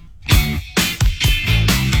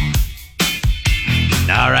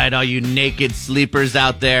All right, all you naked sleepers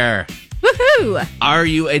out there. Woohoo! Are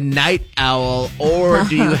you a night owl or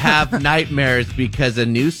do you have nightmares? Because a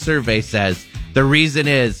new survey says the reason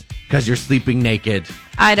is because you're sleeping naked.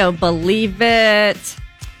 I don't believe it.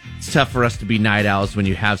 It's tough for us to be night owls when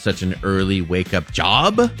you have such an early wake-up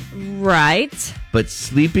job. Right. But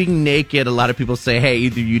sleeping naked, a lot of people say, hey,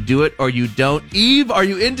 either you do it or you don't. Eve, are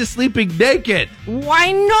you into sleeping naked?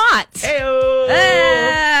 Why not?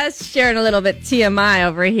 Hey-o! Sharing a little bit TMI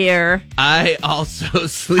over here. I also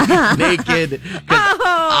sleep naked because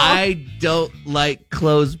I don't like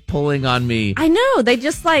clothes pulling on me. I know. They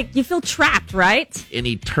just you feel trapped, right?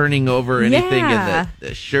 Any turning over anything Yeah. and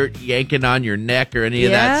the shirt yanking on your neck or any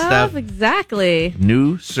of that stuff. Exactly.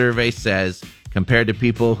 New survey says, compared to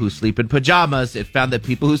people who sleep in pajamas, it found that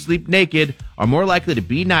people who sleep naked are more likely to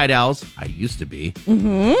be night owls. I used to be.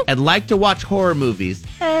 Mm-hmm. And like to watch horror movies.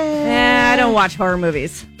 I don't watch horror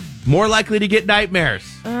movies. More likely to get nightmares.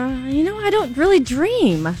 I don't really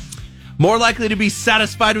dream. More likely to be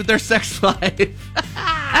satisfied with their sex life.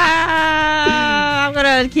 I'm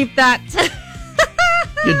going to keep that.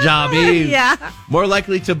 Good job, Eve. Yeah. More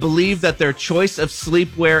likely to believe that their choice of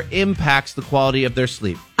sleepwear impacts the quality of their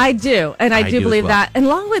sleep. I do. And I do as believe well. that. And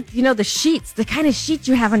along with, the sheets, the kind of sheets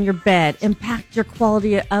you have on your bed impact your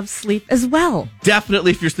quality of sleep as well.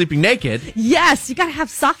 Definitely if you're sleeping naked. Yes. You got to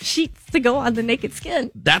have soft sheets to go on the naked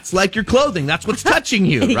skin. That's like your clothing. That's what's touching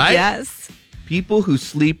you, right? Yes. People who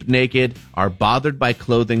sleep naked are bothered by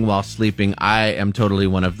clothing while sleeping. I am totally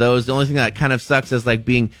one of those. The only thing that kind of sucks is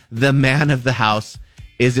being the man of the house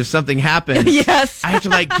is if something happens, Yes. I have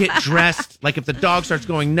to get dressed. If the dog starts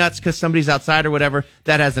going nuts because somebody's outside or whatever,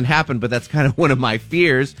 that hasn't happened, but that's kind of one of my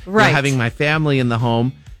fears. Right. Having my family in the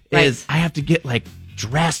home is I have to get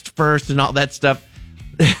dressed first and all that stuff.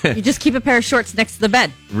 You just keep a pair of shorts next to the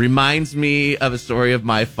bed. Reminds me of a story of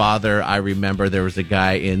my father. I remember there was a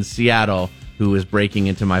guy in Seattle who was breaking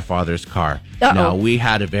into my father's car. Uh-oh. Now, we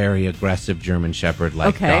had a very aggressive German Shepherd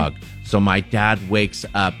dog. So my dad wakes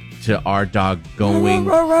up to our dog going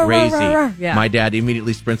crazy. Yeah. My dad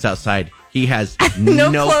immediately sprints outside. He has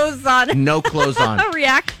No clothes on. No clothes on.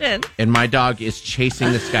 Reaction. And my dog is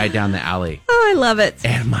chasing this guy down the alley. Oh, I love it.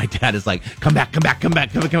 And my dad is like, come back.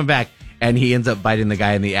 And he ends up biting the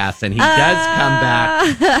guy in the ass. And he does come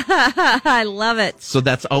back. I love it. So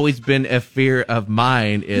that's always been a fear of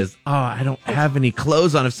mine is, I don't have any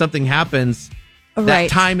clothes on. If something happens, that Right.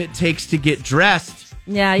 time it takes to get dressed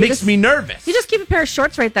makes me nervous. You just keep a pair of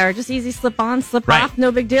shorts right there. Just easy slip on, slip Right. off.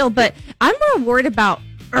 No big deal. But I'm more worried about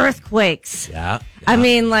earthquakes. Yeah. I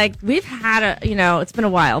mean, we've had it's been a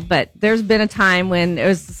while, but there's been a time when it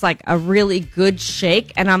was just a really good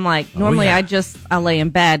shake. And I'm normally yeah. I lay in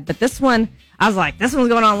bed. But this one, I was this one's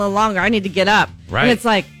going on a little longer. I need to get up. Right. And it's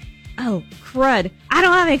oh, crud. I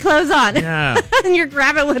don't have any clothes on. Yeah. And you're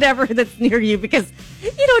grabbing whatever that's near you because you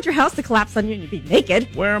don't want your house to collapse on you and you'd be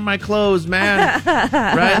naked. Where are my clothes, man?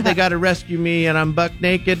 Right? They got to rescue me and I'm buck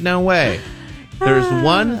naked? No way. There's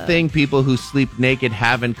one thing people who sleep naked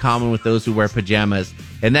have in common with those who wear pajamas,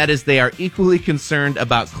 and that is they are equally concerned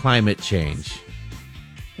about climate change.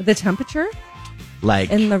 The temperature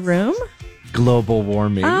in the room? Global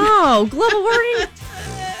warming. Oh, global warming?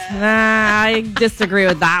 I disagree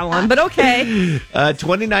with that one, but okay.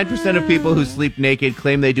 29% of people who sleep naked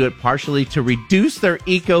claim they do it partially to reduce their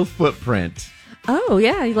eco footprint. Oh,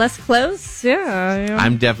 yeah, less clothes? Yeah.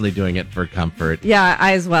 I'm definitely doing it for comfort. Yeah,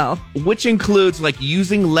 I as well. Which includes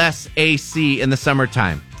using less AC in the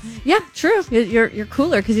summertime. Yeah, true. You're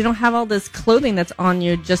cooler because you don't have all this clothing that's on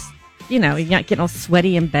you. Just, you're not getting all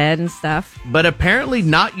sweaty in bed and stuff. But apparently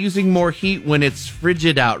not using more heat when it's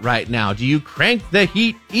frigid out right now. Do you crank the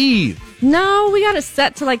heat, Eve? No, we got it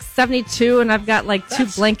set to 72, and I've got two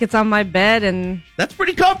blankets on my bed, and That's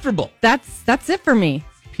pretty comfortable. that's it for me.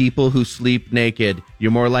 People who sleep naked, you're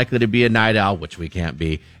more likely to be a night owl, which we can't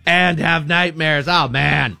be, and have nightmares. Oh,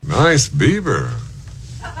 man. Nice beaver.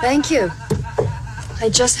 Thank you. I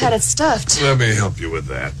just had it stuffed. Let me help you with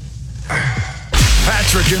that.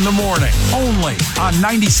 Patrick in the morning, only on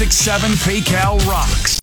 96.7 PayCal Rocks.